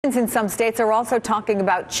In some states are also talking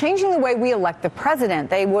about changing the way we elect the president.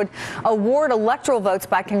 They would award electoral votes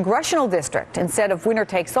by congressional district instead of winner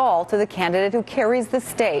takes all to the candidate who carries the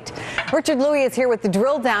state. Richard Louie is here with the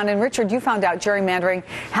drill down. And Richard, you found out gerrymandering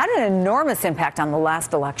had an enormous impact on the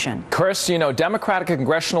last election. Chris, you know, Democratic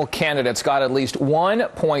congressional candidates got at least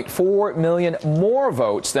 1.4 million more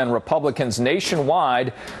votes than Republicans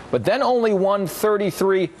nationwide, but then only won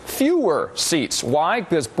 33 fewer seats. Why?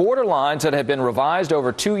 Because border lines that have been revised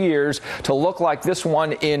over 2 years to look like this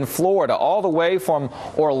one in Florida, all the way from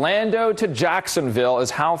Orlando to Jacksonville is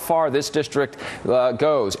how far this district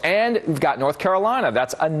goes. And we've got North Carolina.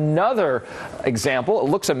 That's another example. It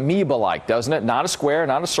looks amoeba-like, doesn't it? Not a square,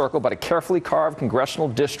 not a circle, but a carefully carved congressional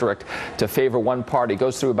district to favor one party. It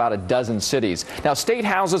goes through about a dozen cities. Now, state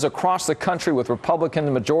houses across the country with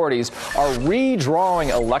Republican majorities are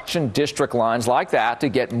redrawing election district lines like that to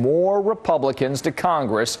get more Republicans to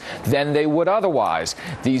Congress than they would otherwise.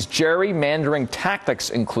 These gerrymandering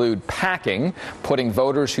tactics include packing, putting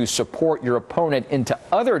voters who support your opponent into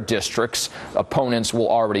other districts opponents will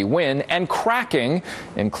already win, and cracking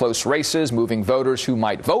in close races, moving voters who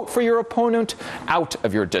might vote for your opponent out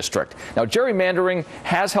of your district. Now, gerrymandering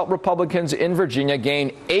has helped Republicans in Virginia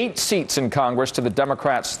gain 8 seats in Congress to the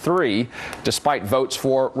Democrats' 3, despite votes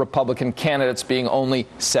for Republican candidates being only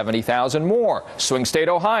 70,000 more. Swing state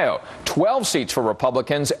Ohio, 12 seats for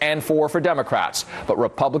Republicans and 4 for Democrats. But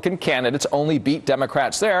Republican candidates only beat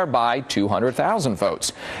Democrats there by 200,000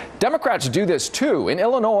 votes. Democrats do this, too. In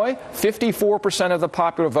Illinois, 54% of the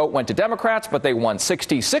popular vote went to Democrats, but they won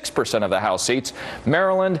 66% of the House seats.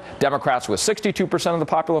 Maryland, Democrats with 62% of the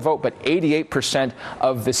popular vote, but 88%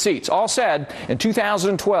 of the seats. All said, in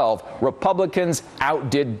 2012, Republicans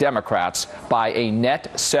outdid Democrats by a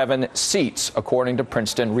net 7 seats, according to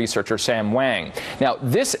Princeton researcher Sam Wang. Now,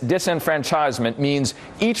 this disenfranchisement means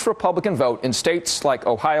each Republican vote in states like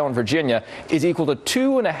Ohio and Virginia is equal to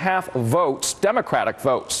 2.5 votes, Democratic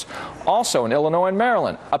votes. Also in Illinois and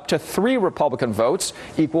Maryland, up to 3 Republican votes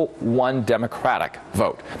equal 1 Democratic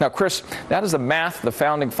vote. Now, Chris, that is the math the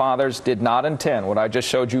founding fathers did not intend, what I just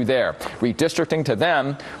showed you there. Redistricting to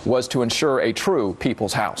them was to ensure a true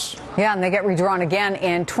people's house. Yeah, and they get redrawn again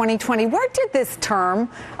in 2020. Where did this term,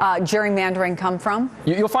 gerrymandering, come from?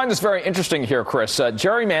 You'll find this very interesting here, Chris.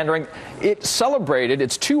 Gerrymandering, it celebrated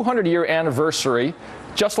its 200-year anniversary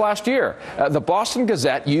just last year. The Boston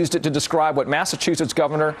Gazette used it to describe what Massachusetts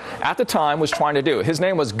governor at the time was trying to do. His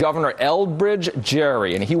name was Governor Elbridge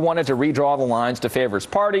Gerry, and he wanted to redraw the lines to favor his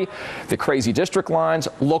party. The crazy district lines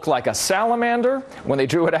looked like a salamander when they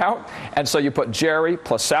drew it out, and so you put Gerry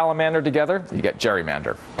plus salamander together, you get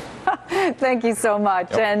gerrymander. Thank you so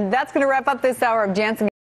much. Yep. And that's going to wrap up this hour of Jansen.